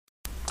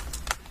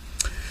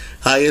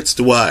Hi, it's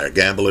Dwyer,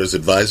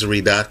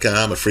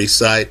 gamblersadvisory.com, a free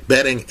site,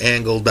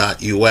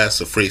 bettingangle.us,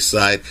 a free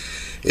site.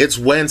 It's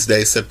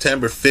Wednesday,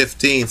 September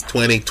 15th,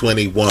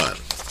 2021.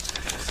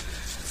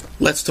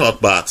 Let's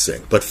talk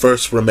boxing, but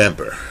first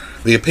remember,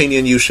 the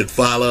opinion you should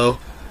follow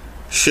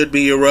should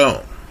be your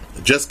own.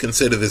 Just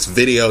consider this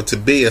video to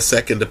be a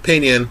second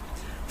opinion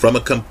from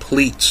a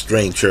complete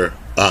stranger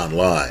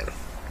online.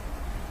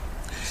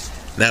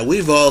 Now,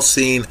 we've all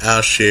seen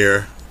our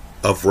share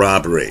of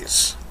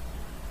robberies.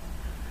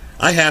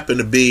 I happen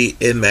to be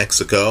in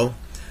Mexico,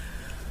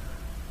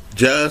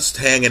 just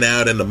hanging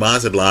out in the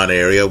Mazatlan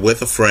area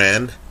with a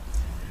friend.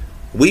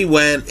 We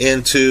went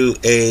into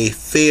a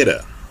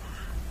theater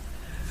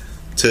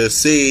to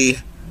see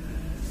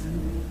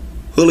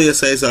Julio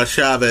Cesar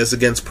Chavez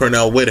against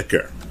Pernell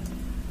Whitaker.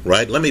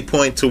 Right? Let me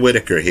point to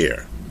Whitaker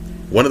here.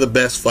 One of the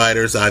best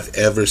fighters I've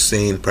ever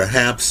seen,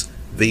 perhaps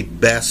the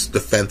best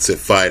defensive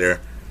fighter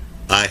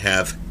I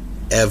have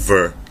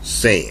ever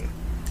seen.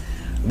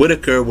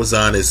 Whitaker was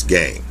on his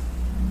game.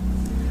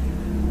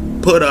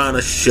 Put on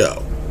a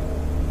show.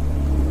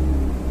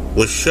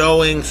 Was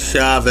showing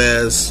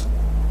Chavez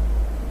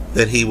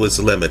that he was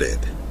limited.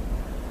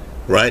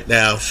 Right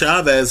now,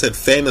 Chavez had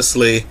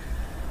famously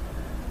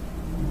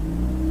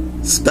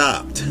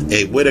stopped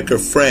a Whitaker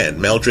friend,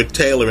 Meldrick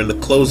Taylor, in the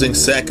closing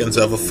seconds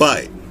of a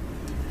fight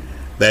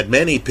that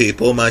many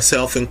people,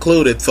 myself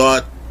included,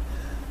 thought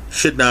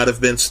should not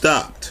have been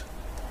stopped.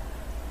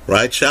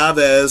 Right?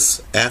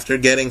 Chavez, after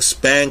getting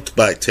spanked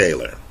by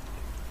Taylor,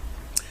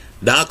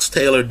 knocks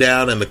Taylor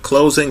down in the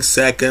closing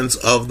seconds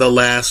of the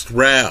last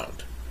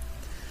round.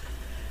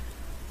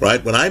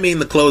 Right? When I mean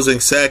the closing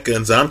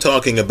seconds, I'm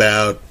talking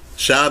about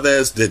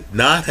Chavez did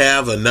not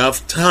have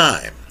enough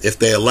time, if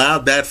they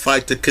allowed that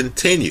fight to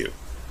continue,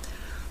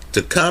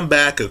 to come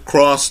back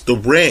across the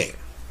ring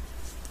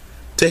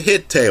to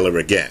hit Taylor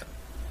again.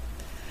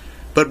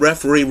 But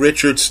referee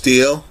Richard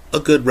Steele, a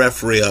good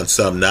referee on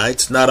some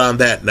nights, not on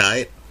that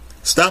night,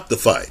 stopped the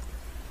fight.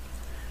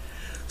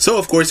 So,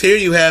 of course, here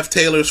you have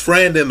Taylor's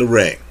friend in the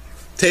ring,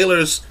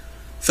 Taylor's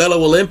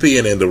fellow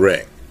Olympian in the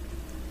ring,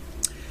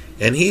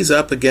 and he's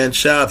up against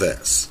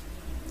Chavez.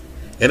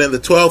 And in the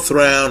 12th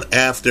round,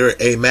 after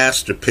a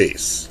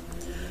masterpiece,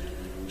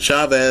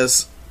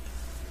 Chavez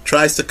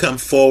tries to come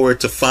forward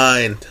to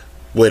find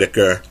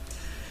Whitaker.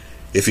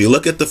 If you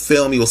look at the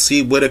film, you'll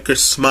see Whitaker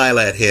smile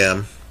at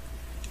him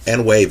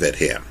and wave at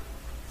him.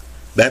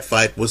 That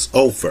fight was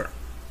over.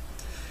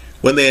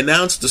 When they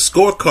announced the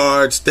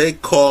scorecards, they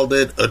called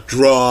it a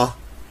draw.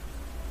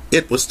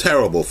 It was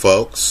terrible,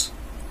 folks.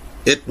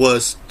 It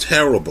was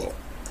terrible.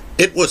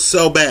 It was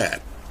so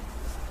bad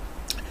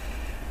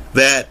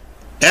that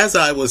as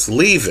I was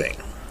leaving,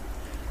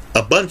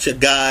 a bunch of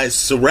guys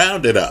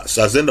surrounded us.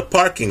 I was in the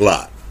parking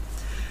lot.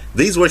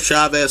 These were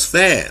Chavez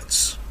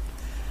fans.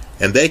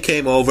 And they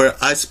came over.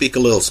 I speak a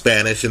little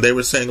Spanish, and they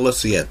were saying, lo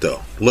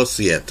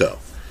siento,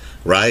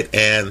 right?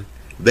 And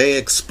they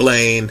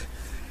explained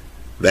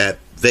that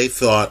they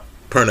thought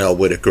Pernell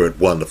Whitaker had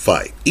won the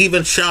fight.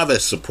 Even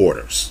Chavez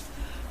supporters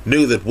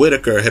knew that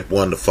Whitaker had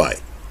won the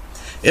fight.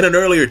 In an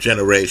earlier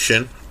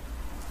generation,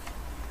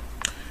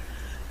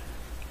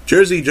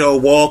 Jersey Joe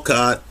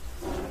Walcott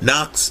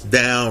knocks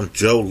down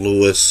Joe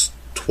Louis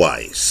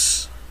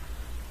twice.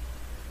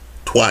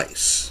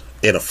 Twice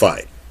in a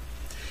fight.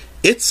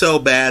 It's so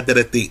bad that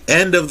at the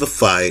end of the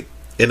fight,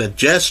 in a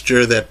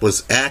gesture that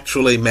was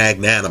actually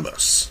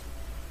magnanimous,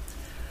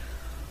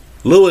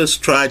 Louis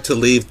tried to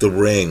leave the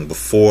ring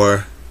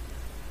before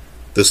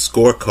the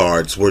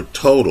scorecards were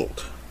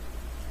totaled.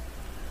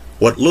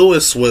 What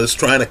Louis was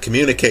trying to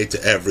communicate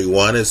to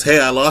everyone is, hey,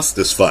 I lost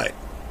this fight.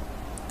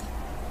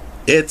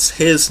 It's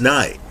his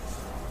night.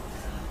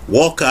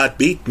 Walcott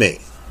beat me.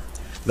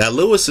 Now,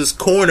 Louis's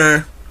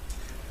corner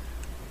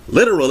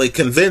literally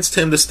convinced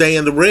him to stay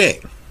in the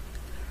ring.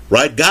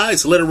 Right?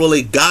 Guys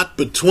literally got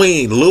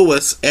between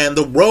Louis and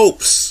the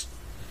ropes.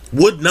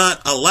 Would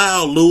not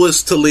allow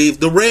Louis to leave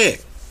the ring.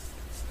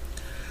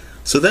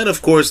 So then,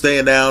 of course, they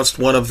announced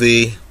one of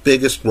the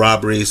biggest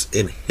robberies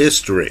in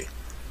history.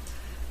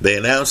 They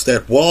announced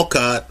that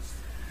Walcott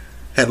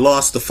had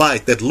lost the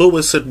fight, that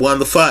Louis had won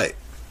the fight.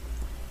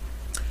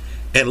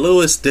 And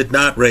Louis did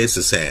not raise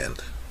his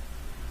hand.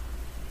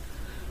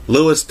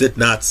 Louis did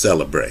not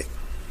celebrate.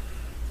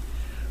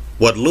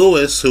 What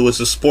Louis, who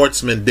was a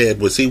sportsman, did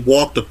was he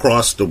walked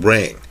across the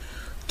ring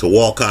to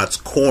Walcott's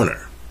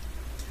corner,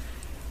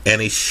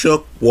 and he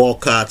shook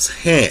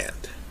Walcott's hand.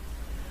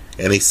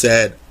 And he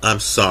said, I'm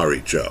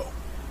sorry, Joe.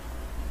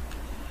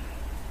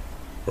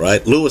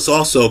 Right? Louis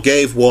also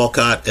gave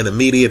Walcott an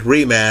immediate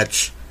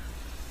rematch.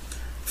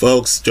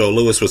 Folks, Joe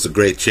Louis was a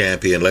great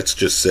champion. Let's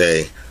just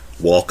say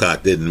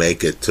Walcott didn't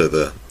make it to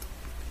the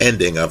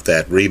ending of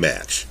that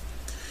rematch.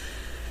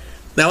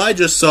 Now, I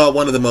just saw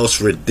one of the most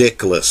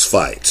ridiculous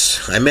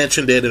fights. I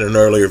mentioned it in an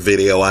earlier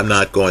video. I'm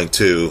not going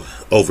to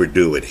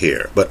overdo it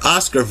here. But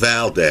Oscar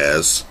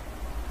Valdez,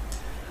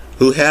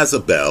 who has a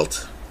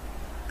belt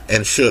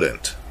and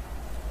shouldn't,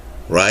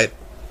 right?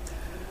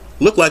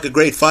 Looked like a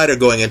great fighter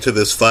going into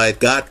this fight,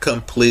 got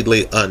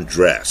completely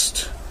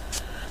undressed,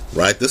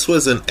 right? This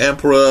was an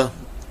Emperor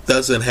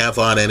doesn't have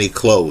on any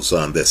clothes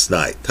on this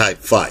night type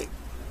fight.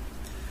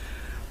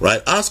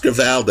 Right? Oscar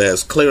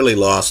Valdez clearly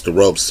lost to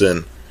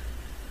Robson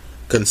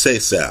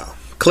Conceição.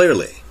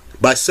 Clearly.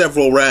 By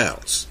several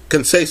rounds.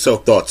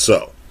 Conceição thought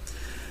so.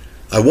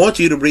 I want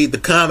you to read the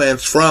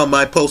comments from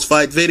my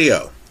post-fight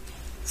video.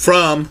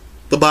 From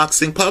the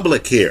boxing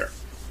public here.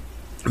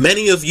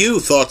 Many of you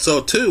thought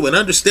so too, and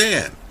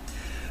understand,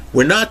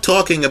 we're not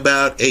talking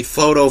about a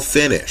photo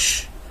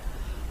finish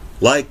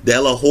like De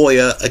La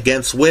Hoya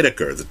against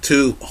Whitaker, the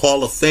two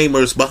Hall of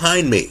Famers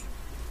behind me.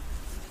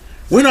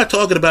 We're not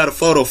talking about a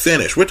photo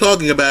finish. We're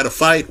talking about a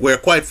fight where,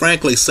 quite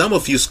frankly, some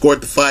of you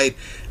scored the fight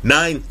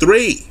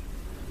 9-3.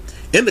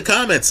 In the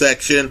comment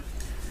section,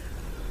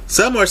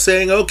 some are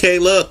saying, okay,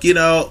 look,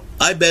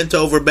 I bent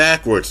over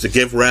backwards to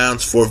give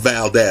rounds for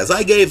Valdez.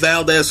 I gave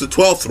Valdez the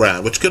 12th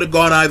round, which could have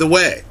gone either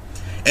way.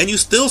 And you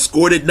still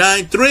scored it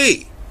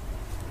 9-3.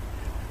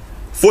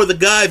 For the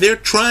guy they're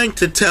trying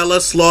to tell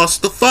us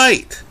lost the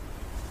fight.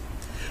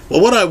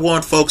 Well, what I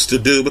want folks to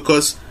do,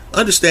 because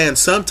understand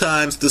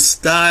sometimes the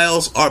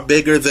styles are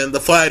bigger than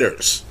the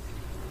fighters,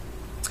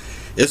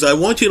 is I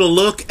want you to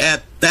look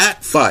at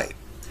that fight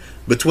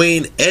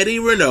between Eddie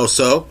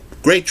Reynoso,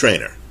 great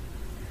trainer,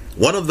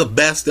 one of the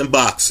best in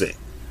boxing,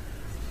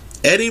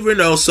 Eddie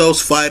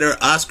Reynoso's fighter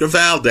Oscar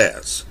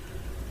Valdez,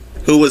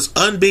 who was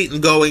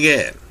unbeaten going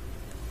in,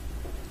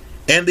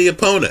 and the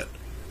opponent,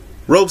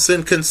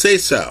 Robson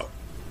Conceição,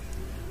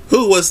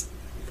 who was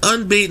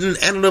unbeaten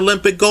and an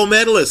Olympic gold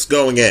medalist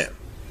going in.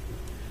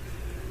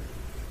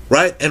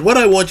 Right? And what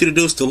I want you to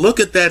do is to look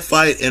at that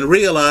fight and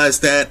realize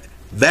that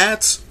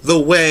that's the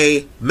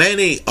way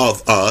many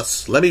of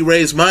us, let me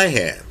raise my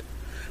hand,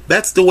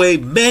 that's the way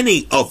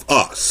many of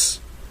us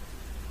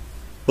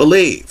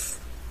believe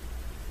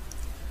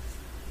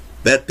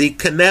that the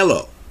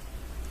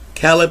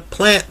Canelo-Caleb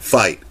Plant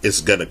fight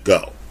is going to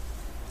go.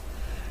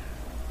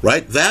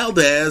 Right?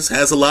 Valdez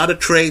has a lot of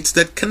traits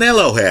that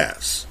Canelo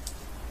has.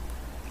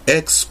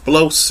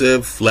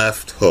 Explosive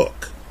left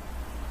hook.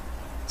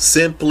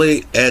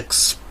 Simply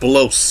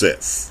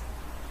explosive.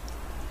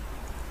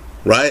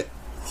 Right?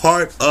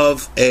 Heart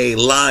of a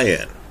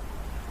lion.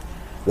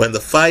 When the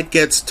fight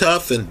gets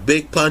tough and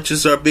big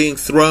punches are being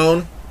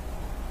thrown,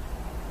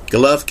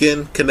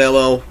 Golovkin,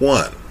 Canelo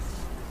 1.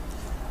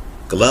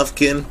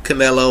 Golovkin,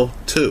 Canelo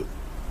 2.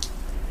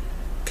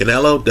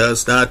 Canelo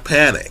does not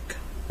panic.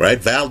 Right?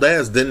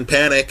 Valdez didn't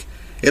panic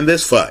in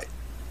this fight.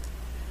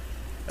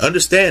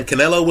 Understand,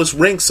 Canelo was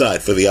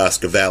ringside for the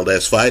Oscar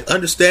Valdez fight.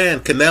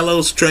 Understand,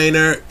 Canelo's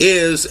trainer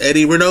is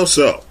Eddie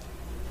Reynoso.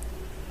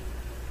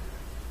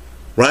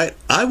 Right?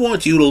 I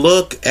want you to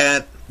look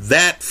at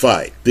that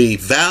fight, the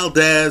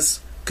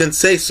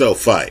Valdez-Conceição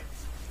fight.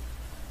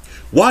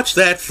 Watch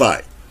that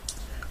fight.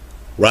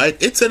 Right?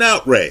 It's an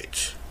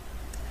outrage.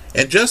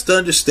 And just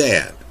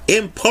understand,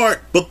 in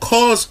part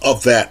because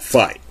of that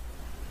fight,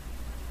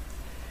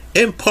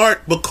 in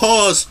part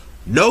because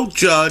no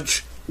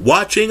judge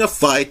watching a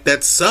fight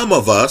that some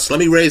of us, let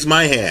me raise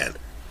my hand,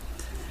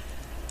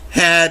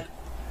 had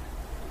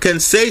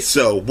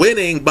Conceição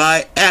winning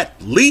by at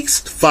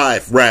least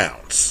 5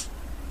 rounds.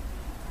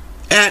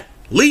 At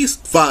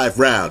least 5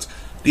 rounds.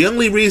 The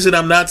only reason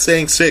I'm not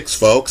saying 6,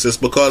 folks, is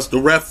because the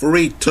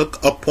referee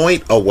took a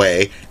point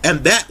away,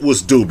 and that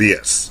was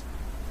dubious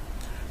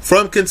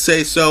from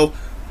Conceição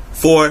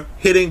for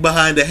hitting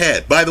behind the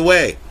head. By the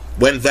way,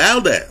 when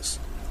Valdez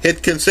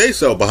hit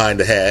Conceição behind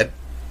the head,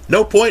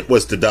 no point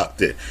was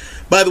deducted.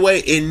 By the way,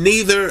 in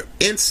neither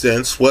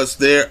instance was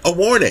there a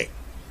warning.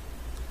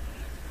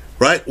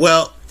 Right?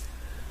 Well,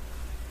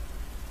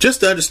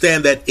 just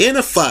understand that in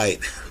a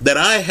fight that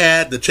I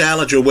had the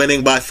challenger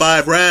winning by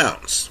 5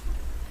 rounds,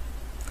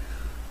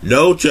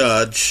 no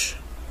judge,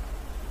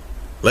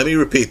 let me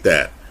repeat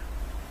that,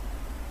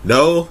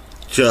 no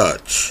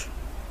judge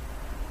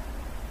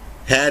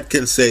had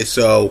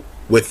Conceição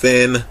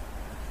within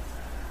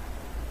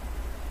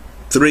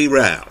 3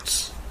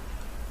 rounds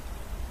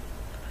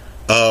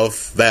of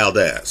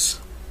Valdez.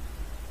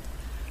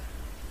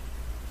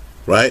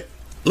 Right?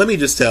 Let me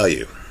just tell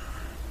you,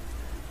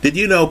 did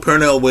you know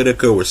Pernell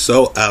Whitaker was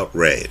so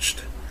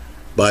outraged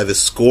by the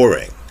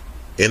scoring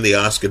in the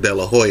Oscar De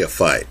La Hoya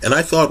fight? And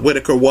I thought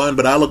Whitaker won,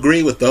 but I'll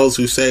agree with those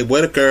who say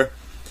Whitaker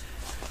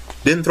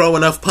didn't throw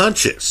enough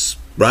punches,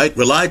 right?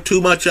 Relied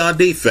too much on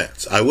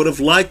defense. I would have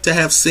liked to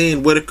have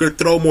seen Whitaker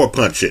throw more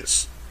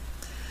punches.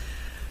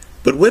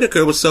 But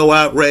Whitaker was so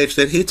outraged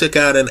that he took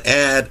out an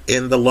ad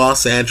in the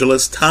Los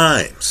Angeles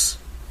Times.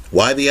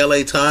 Why the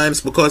LA Times?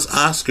 Because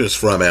Oscar's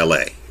from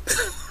LA.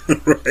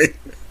 Right?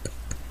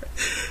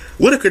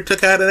 Whitaker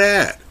took out an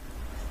ad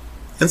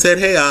and said,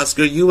 hey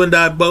Oscar, you and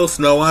I both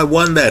know I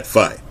won that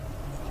fight.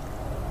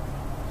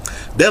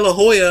 De La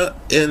Hoya,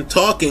 in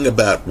talking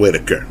about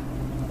Whitaker,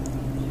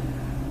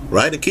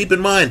 right? And keep in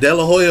mind, De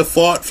La Hoya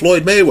fought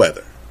Floyd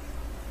Mayweather.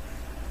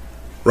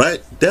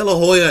 Right? De La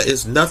Hoya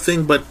is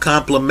nothing but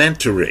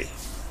complimentary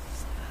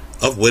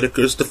of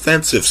Whitaker's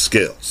defensive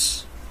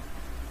skills.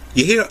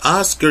 You hear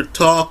Oscar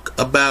talk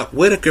about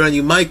Whitaker, and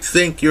you might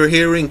think you're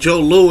hearing Joe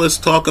Louis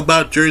talk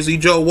about Jersey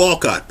Joe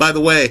Walcott. By the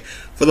way,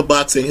 for the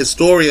boxing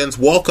historians,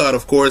 Walcott,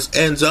 of course,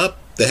 ends up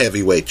the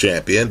heavyweight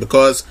champion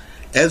because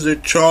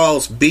Ezzard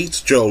Charles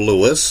beats Joe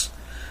Louis,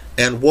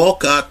 and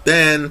Walcott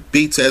then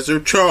beats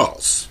Ezzard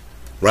Charles.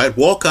 Right?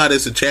 Walcott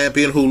is a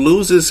champion who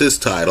loses his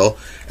title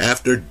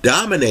after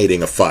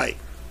dominating a fight.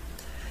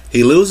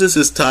 He loses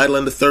his title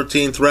in the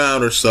 13th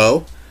round or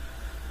so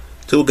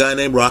to a guy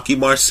named Rocky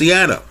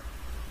Marciano.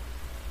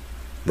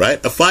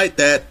 Right? A fight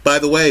that, by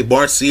the way,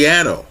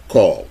 Marciano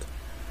called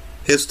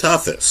his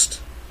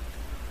toughest.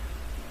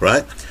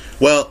 Right?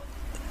 Well,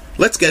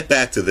 let's get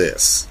back to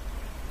this.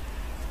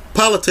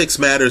 Politics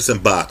matters in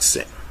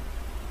boxing.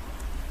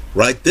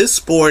 Right? This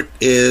sport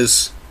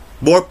is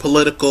more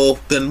political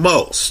than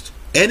most.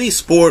 Any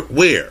sport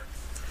where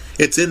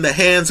it's in the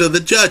hands of the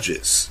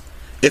judges,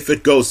 if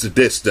it goes the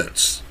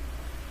distance,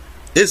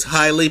 is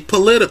highly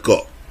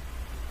political.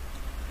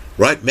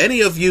 Right?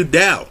 Many of you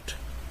doubt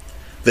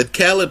that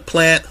Caleb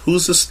Plant,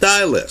 who's a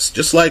stylist,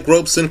 just like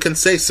Robeson can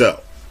say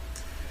so,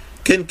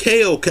 can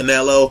KO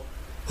Canelo,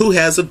 who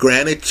has a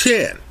granite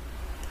chin.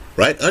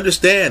 Right?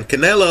 Understand,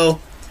 Canelo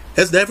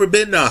has never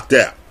been knocked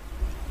out.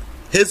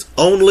 His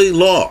only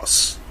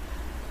loss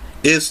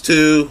is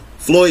to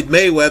Floyd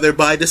Mayweather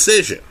by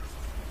decision.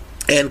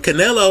 And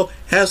Canelo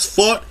has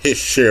fought his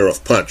share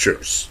of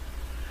punchers.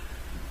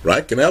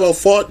 Right? Canelo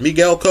fought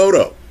Miguel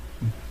Cotto.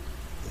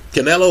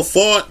 Canelo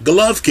fought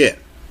Golovkin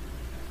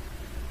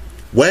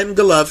when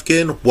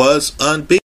Golovkin was unbeaten.